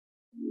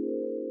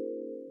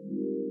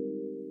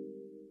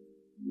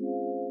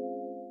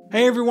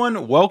Hey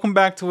everyone, welcome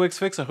back to Wix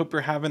Fix. I hope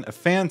you're having a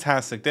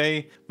fantastic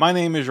day. My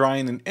name is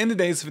Ryan, and in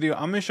today's video,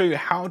 I'm going to show you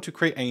how to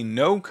create a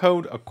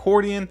no-code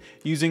accordion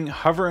using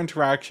hover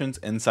interactions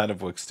inside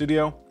of Wix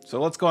Studio.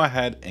 So let's go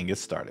ahead and get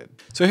started.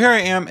 So here I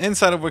am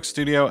inside of Wix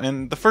Studio,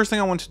 and the first thing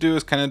I want to do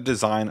is kind of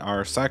design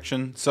our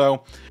section.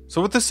 So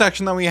with the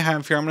section that we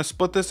have here, I'm going to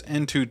split this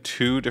into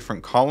two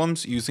different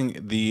columns using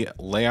the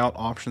layout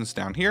options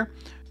down here,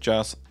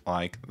 just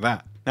like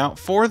that. Now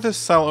for this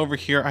cell over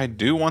here, I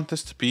do want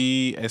this to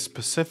be a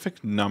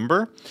specific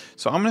number.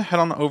 So I'm going to head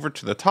on over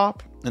to the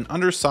top, and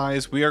under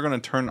size, we are going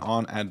to turn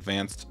on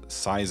advanced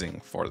sizing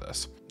for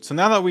this. So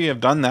now that we have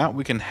done that,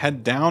 we can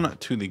head down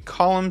to the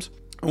columns.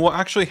 We'll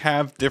actually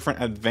have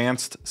different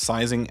advanced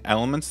sizing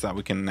elements that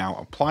we can now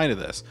apply to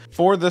this.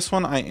 For this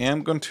one, I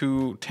am going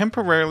to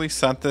temporarily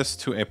set this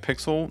to a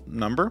pixel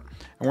number,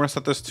 and we're going to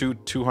set this to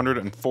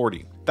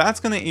 240. That's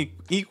going to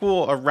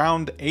equal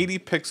around 80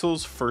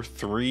 pixels for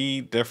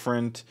 3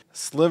 different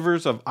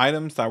slivers of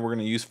items that we're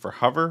going to use for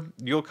hover.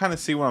 You'll kind of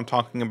see what I'm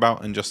talking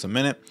about in just a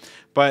minute.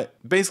 But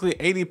basically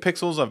 80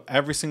 pixels of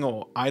every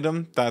single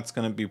item that's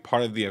going to be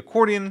part of the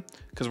accordion,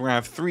 because we're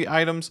going to have 3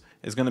 items,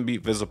 is going to be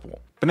visible.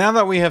 But now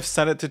that we have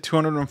set it to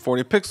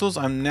 240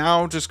 pixels, I'm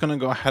now just going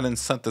to go ahead and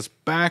set this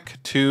back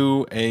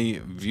to a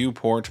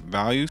viewport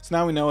value. So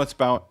now we know it's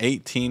about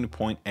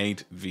 18.8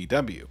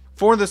 VW.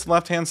 For this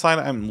left-hand side,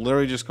 I'm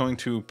literally just going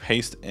to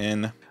paste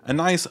in a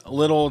nice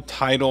little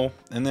title,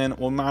 and then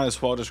we'll might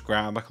as well just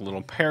grab like a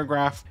little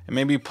paragraph and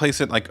maybe place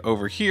it like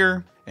over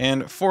here.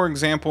 And for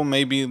example,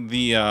 maybe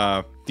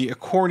the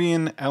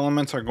accordion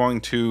elements are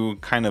going to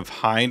kind of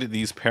hide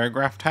these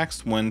paragraph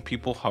text when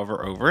people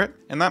hover over it.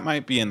 And that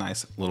might be a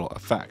nice little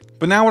effect.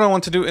 But now what I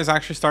want to do is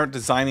actually start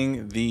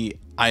designing the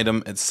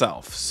item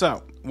itself.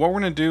 So what we're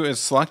going to do is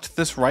select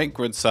this right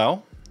grid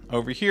cell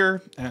over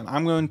here, and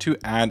I'm going to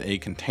add a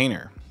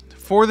container.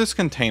 For this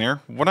container,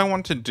 what I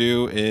want to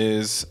do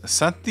is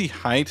set the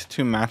height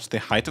to match the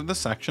height of the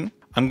section.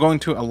 I'm going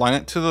to align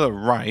it to the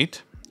right,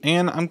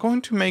 and I'm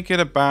going to make it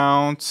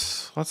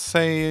about, let's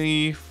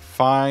say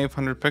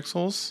 500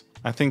 pixels.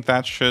 I think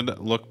that should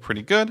look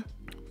pretty good.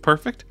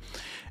 Perfect.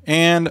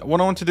 And what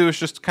I want to do is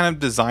just kind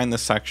of design the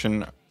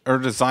section, or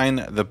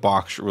design the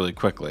box really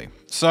quickly.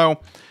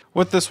 So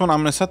with this one, I'm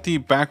going to set the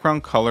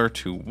background color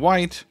to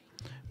white.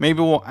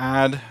 Maybe we'll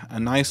add a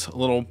nice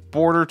little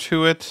border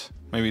to it.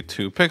 Maybe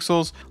 2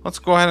 pixels. Let's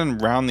go ahead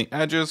and round the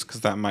edges because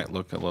that might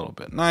look a little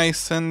bit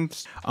nice. And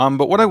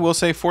but what I will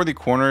say for the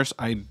corners,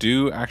 I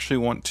do actually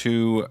want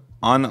to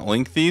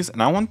unlink these,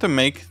 and I want to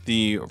make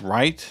the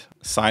right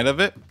side of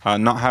it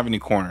not have any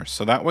corners.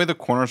 So that way the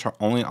corners are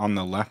only on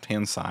the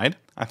left-hand side.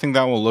 I think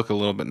that will look a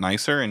little bit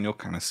nicer, and you'll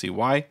kind of see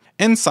why.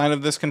 Inside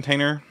of this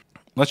container,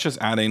 let's just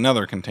add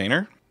another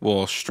container.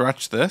 We'll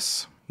stretch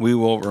this. We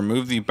will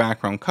remove the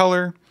background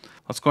color.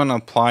 Let's go ahead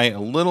and apply a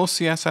little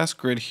CSS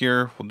grid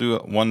here. We'll do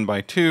it 1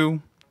 by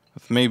 2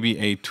 with maybe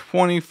a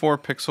 24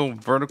 pixel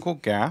vertical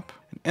gap.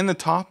 In the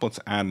top, let's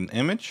add an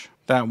image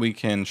that we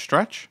can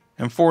stretch.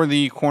 And for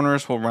the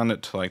corners, we'll round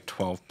it to like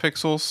 12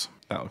 pixels.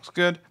 That looks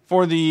good.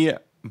 For the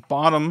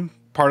bottom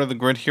part of the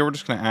grid here, we're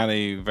just going to add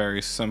a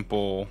very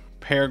simple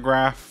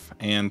paragraph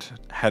and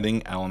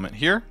heading element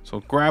here. So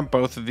grab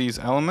both of these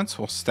elements.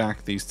 We'll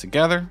stack these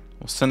together.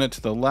 We'll send it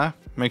to the left.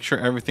 Make sure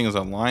everything is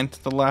aligned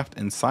to the left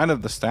inside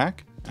of the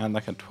stack. Add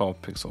like a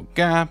 12 pixel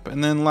gap,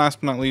 and then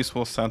last but not least,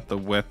 we'll set the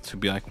width to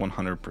be like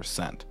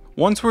 100%.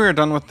 Once we are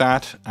done with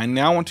that, I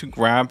now want to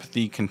grab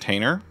the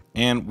container,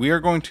 and we are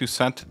going to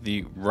set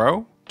the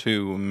row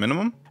to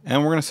minimum,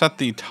 and we're going to set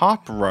the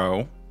top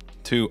row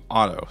to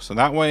auto. So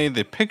that way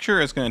the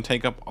picture is going to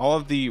take up all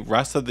of the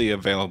rest of the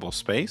available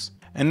space.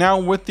 And now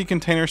with the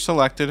container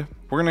selected,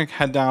 we're going to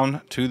head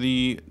down to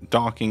the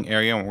docking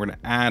area, and we're going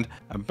to add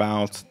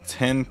about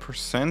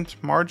 10%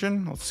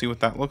 margin. Let's see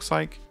what that looks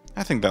like.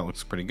 I think that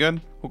looks pretty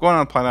good. We'll go ahead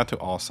and apply that to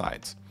all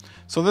sides.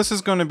 So this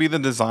is going to be the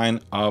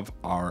design of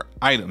our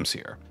items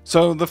here.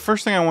 So the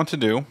first thing I want to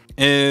do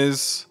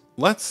is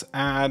let's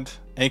add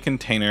a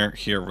container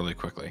here really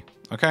quickly.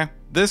 Okay.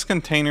 This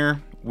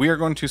container, we are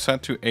going to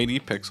set to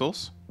 80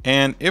 pixels.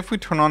 And if we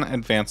turn on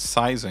advanced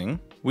sizing,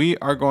 we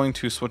are going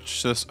to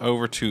switch this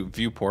over to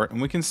viewport,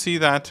 and we can see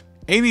that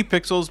 80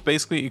 pixels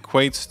basically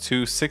equates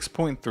to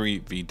 6.3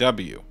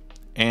 VW.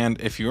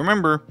 And if you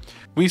remember,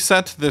 we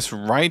set this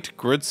right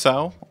grid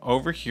cell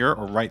over here,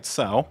 or right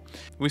cell,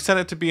 we set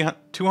it to be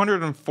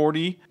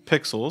 240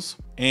 pixels,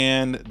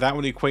 and that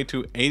would equate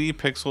to 80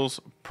 pixels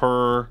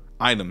per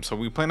item. So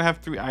we plan to have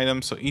 3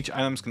 items, so each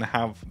item is going to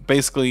have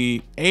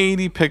basically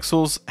 80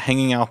 pixels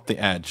hanging out the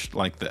edge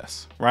like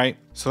this, right?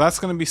 So that's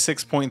going to be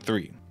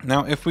 6.3.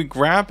 Now, if we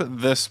grab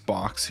this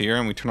box here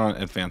and we turn on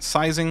advanced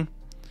sizing,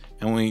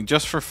 and we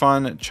just for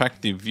fun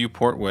check the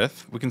viewport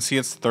width, we can see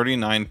it's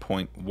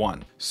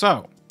 39.1.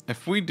 So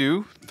if we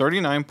do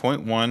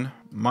 39.1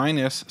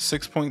 minus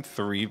 6.3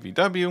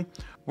 VW,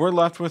 we're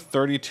left with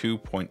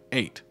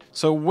 32.8.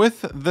 So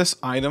with this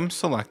item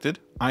selected,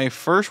 I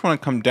first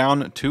want to come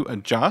down to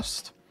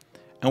adjust,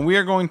 and we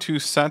are going to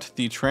set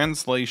the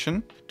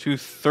translation to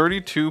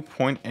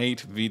 32.8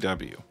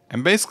 VW.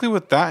 And basically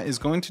what that is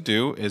going to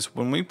do is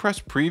when we press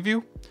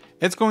preview,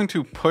 it's going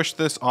to push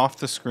this off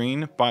the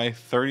screen by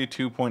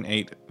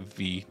 32.8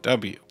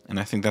 VW. And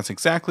I think that's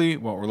exactly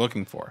what we're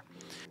looking for.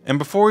 And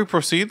before we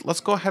proceed, let's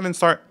go ahead and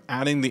start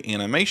adding the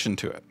animation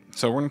to it.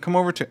 So we're gonna come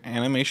over to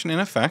animation and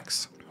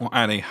effects. We'll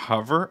add a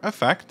hover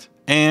effect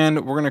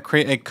and we're gonna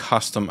create a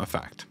custom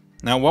effect.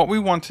 Now what we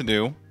want to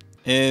do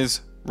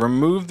is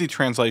remove the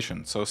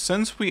translation. So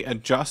since we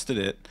adjusted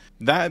it,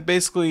 that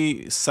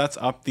basically sets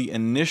up the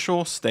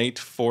initial state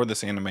for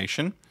this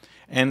animation.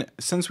 And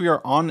since we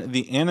are on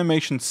the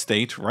animation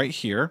state right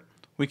here,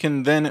 we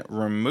can then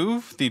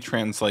remove the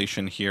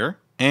translation here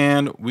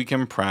and we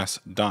can press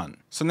done.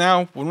 So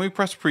now when we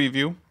press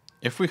preview,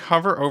 if we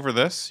hover over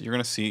this, you're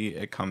gonna see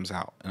it comes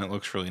out and it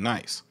looks really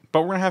nice.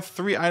 But we're gonna have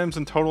 3 items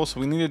in total, so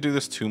we need to do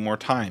this 2 more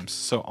times.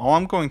 So all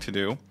I'm going to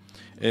do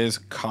is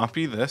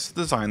copy this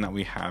design that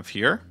we have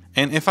here.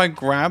 And if I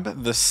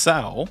grab the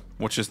cell,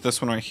 which is this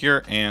one right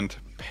here, and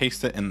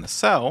paste it in the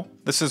cell,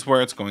 this is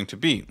where it's going to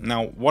be.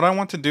 Now, what I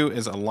want to do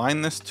is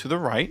align this to the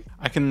right.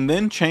 I can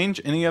then change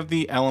any of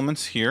the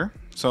elements here.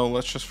 So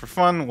let's just for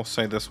fun, we'll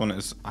say this one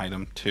is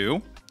item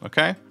 2,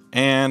 okay?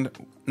 And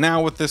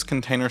now with this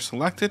container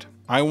selected,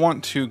 I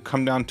want to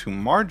come down to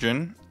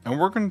margin and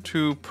we're going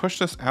to push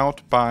this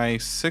out by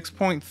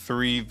 6.3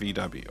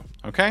 VW,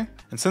 okay?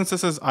 And since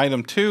this is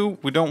item 2,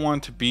 we don't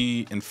want to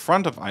be in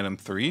front of item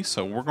 3,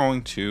 so we're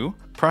going to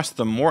press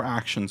the more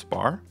actions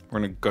bar. We're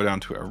gonna go down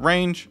to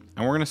arrange,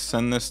 and we're gonna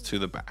send this to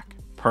the back.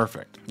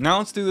 Perfect. Now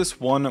let's do this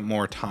one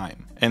more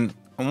time. And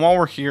while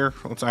we're here,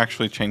 let's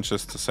actually change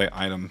this to say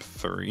item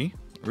 3,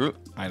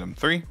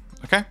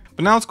 okay?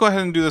 But now let's go ahead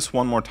and do this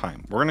one more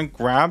time. We're gonna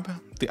grab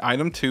the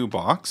item 2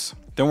 box,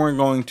 then we're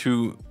going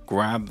to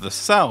grab the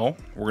cell,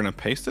 we're gonna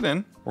paste it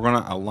in, we're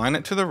gonna align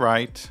it to the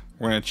right,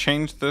 we're gonna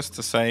change this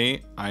to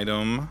say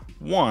item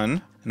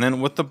 1, and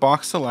then with the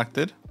box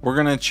selected, we're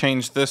gonna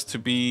change this to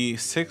be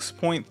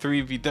 6.3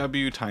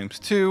 VW times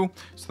 2,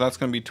 so that's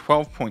gonna be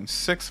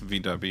 12.6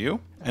 VW.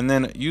 And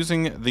then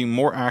using the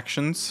more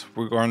actions,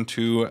 we're going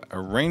to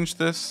arrange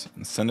this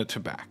and send it to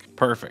back.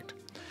 Perfect.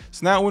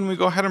 So now when we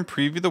go ahead and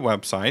preview the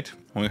website,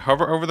 when we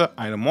hover over the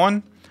item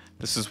 1,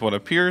 this is what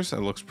appears.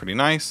 It looks pretty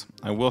nice.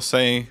 I will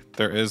say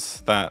there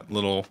is that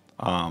little,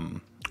 I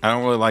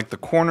don't really like the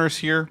corners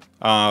here,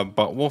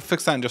 but we'll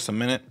fix that in just a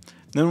minute.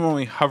 Then when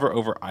we hover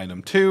over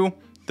item 2,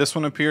 this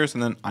one appears,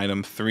 and then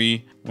item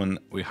 3 when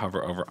we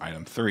hover over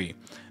item 3.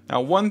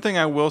 Now, one thing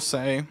I will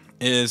say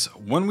is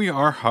when we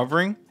are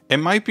hovering, it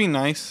might be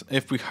nice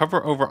if we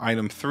hover over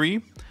item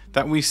 3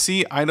 that we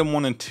see item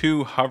 1 and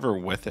 2 hover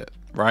with it,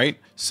 right?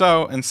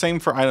 So, and same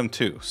for item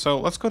 2. So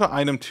let's go to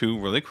item 2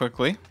 really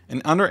quickly.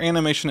 And under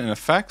animation and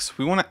effects,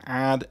 we want to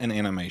add an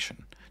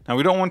animation. Now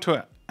we don't want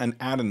to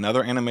add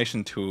another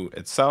animation to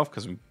itself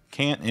because we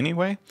can't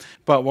anyway.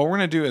 But what we're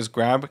going to do is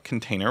grab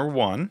container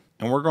 1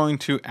 and we're going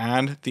to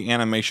add the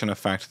animation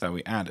effect that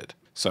we added.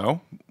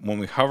 So when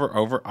we hover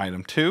over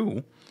item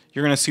 2,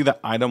 you're going to see that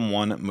item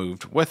 1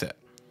 moved with it.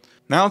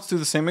 Now let's do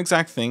the same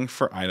exact thing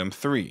for item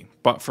 3,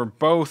 but for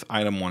both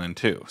item 1 and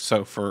 2.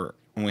 So for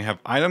when we have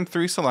item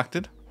 3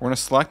 selected, we're going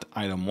to select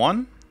item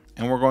 1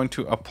 and we're going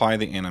to apply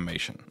the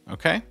animation,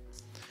 okay?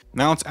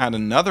 Now let's add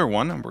another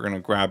one and we're going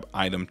to grab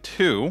item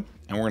 2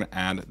 and we're going to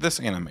add this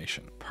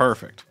animation.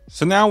 Perfect.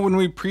 So now when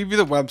we preview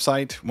the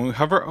website, when we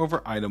hover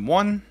over item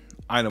 1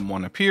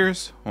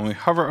 appears. When we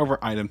hover over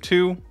item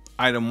 2,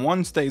 item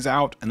 1 stays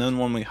out, and then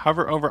when we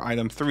hover over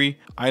item 3,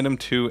 item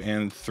 2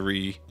 and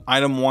 3,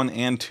 item 1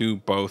 and 2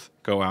 both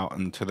go out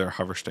into their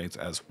hover states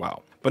as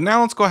well. But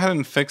now let's go ahead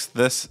and fix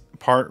this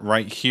part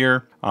right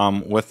here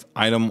with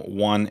item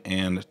 1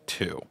 and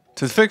 2.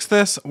 To fix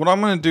this, what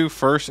I'm going to do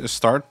first is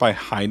start by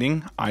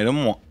hiding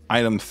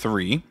item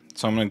 3.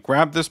 So I'm going to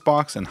grab this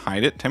box and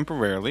hide it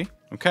temporarily,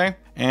 okay?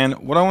 And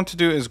what I want to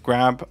do is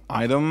grab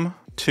item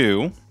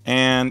 2,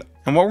 and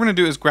what we're going to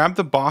do is grab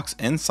the box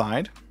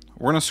inside.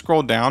 We're going to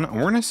scroll down and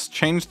we're going to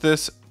change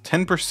this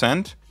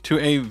 10% to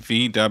a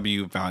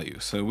VW value.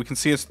 So we can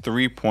see it's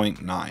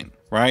 3.9,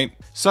 right?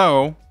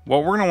 So what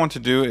we're going to want to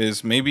do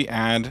is maybe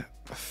add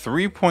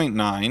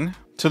 3.9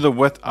 to the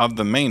width of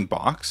the main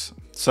box.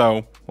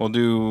 So we'll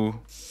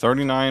do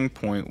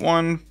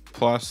 39.1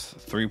 plus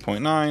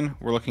 3.9.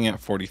 We're looking at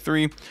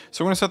 43.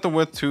 So we're going to set the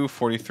width to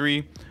 43.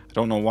 I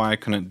don't know why I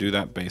couldn't do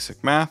that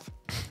basic math.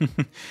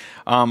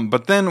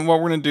 But then what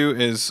we're going to do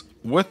is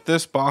with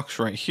this box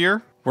right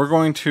here, we're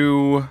going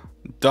to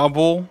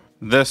double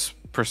this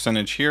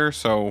percentage here.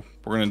 So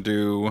we're going to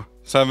do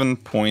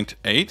 7.8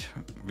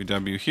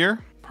 VW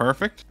here.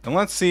 Perfect. And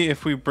let's see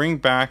if we bring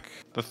back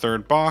the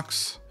third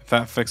box, if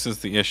that fixes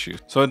the issue.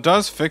 So it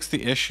does fix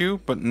the issue,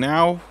 but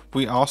now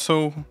we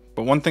also,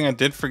 but one thing I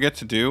did forget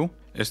to do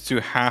is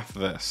to half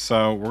this.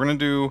 So we're going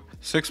to do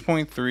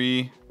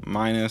 6.3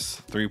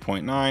 minus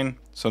 3.9.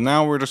 So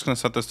now we're just going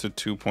to set this to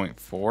 2.4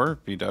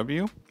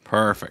 VW.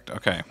 Perfect.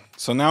 Okay.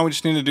 So now we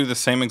just need to do the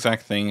same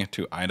exact thing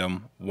to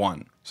item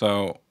 1.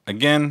 So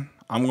again,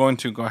 I'm going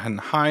to go ahead and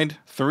hide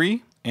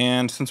 3.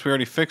 And since we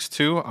already fixed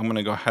 2, I'm going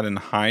to go ahead and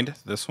hide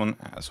this one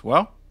as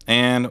well.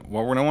 And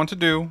what we're going to want to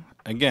do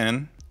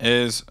again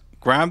is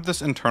grab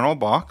this internal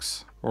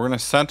box. We're going to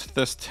set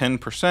this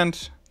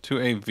 10% to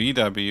a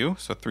VW,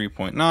 so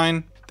 3.9.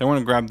 Then we're going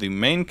to grab the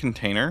main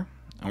container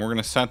and we're going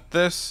to set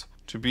this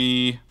to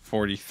be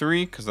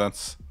 43 because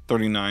that's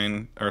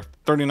 39 or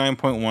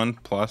 39.1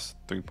 plus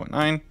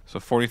 3.9, so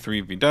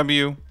 43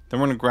 VW. Then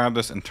we're going to grab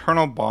this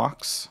internal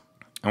box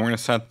and we're going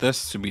to set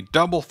this to be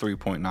double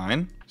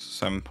 3.9,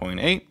 so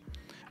 7.8.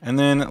 And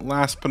then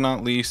last but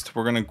not least,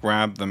 we're going to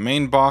grab the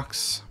main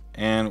box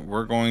and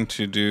we're going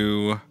to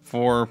do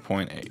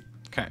 4.8.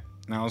 Okay,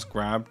 now let's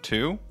grab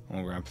 2.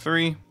 We'll grab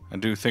 3. I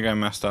do think I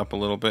messed up a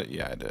little bit.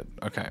 Yeah, I did.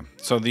 Okay,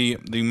 so the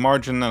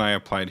margin that I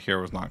applied here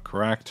was not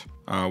correct.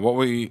 What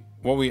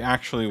we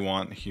actually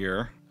want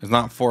here is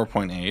not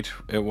 4.8.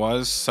 It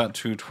was set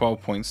to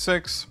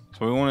 12.6.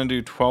 So we want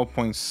to do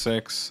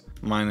 12.6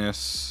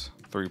 minus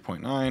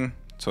 3.9.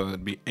 So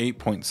that'd be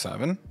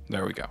 8.7.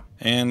 There we go.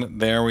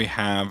 And there we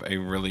have a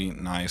really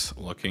nice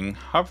looking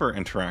hover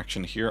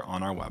interaction here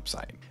on our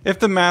website. If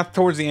the math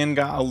towards the end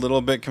got a little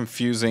bit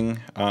confusing,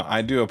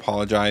 I do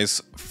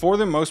apologize. For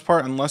the most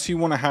part, unless you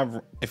want to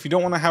have, if you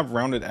don't want to have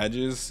rounded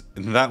edges,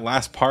 that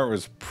last part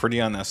was pretty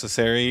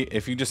unnecessary.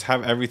 If you just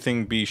have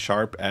everything be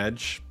sharp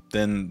edge,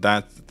 then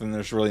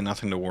there's really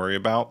nothing to worry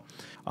about.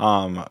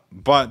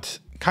 But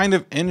kind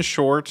of in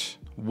short,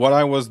 what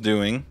I was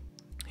doing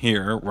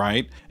here,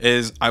 right,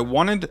 is I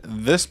wanted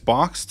this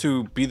box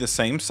to be the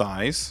same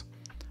size,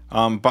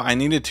 but I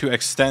needed to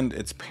extend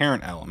its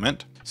parent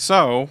element.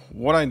 So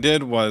what I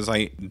did was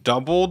I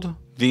doubled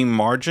the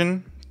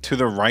margin to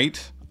the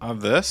right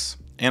of this,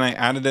 and I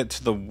added it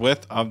to the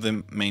width of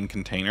the main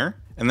container.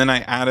 And then I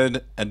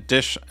added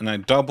and I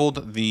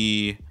doubled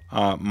the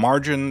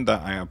margin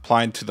that I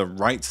applied to the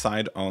right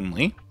side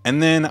only.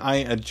 And then I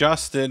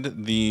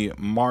adjusted the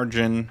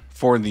margin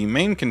for the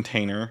main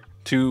container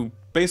to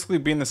basically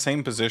be in the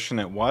same position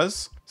it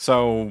was.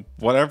 So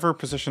whatever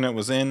position it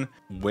was in,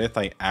 width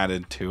I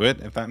added to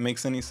it, if that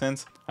makes any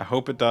sense. I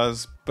hope it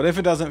does. But if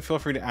it doesn't, feel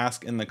free to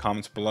ask in the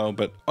comments below.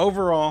 But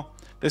overall,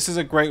 this is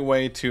a great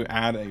way to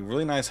add a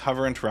really nice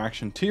hover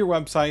interaction to your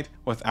website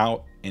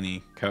without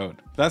any code.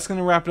 That's going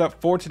to wrap it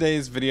up for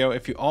today's video.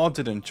 If you all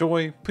did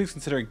enjoy, please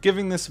consider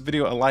giving this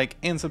video a like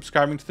and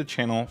subscribing to the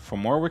channel for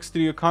more Wix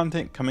Studio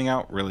content coming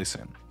out really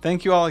soon.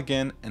 Thank you all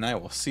again, and I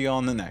will see you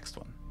on the next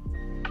one.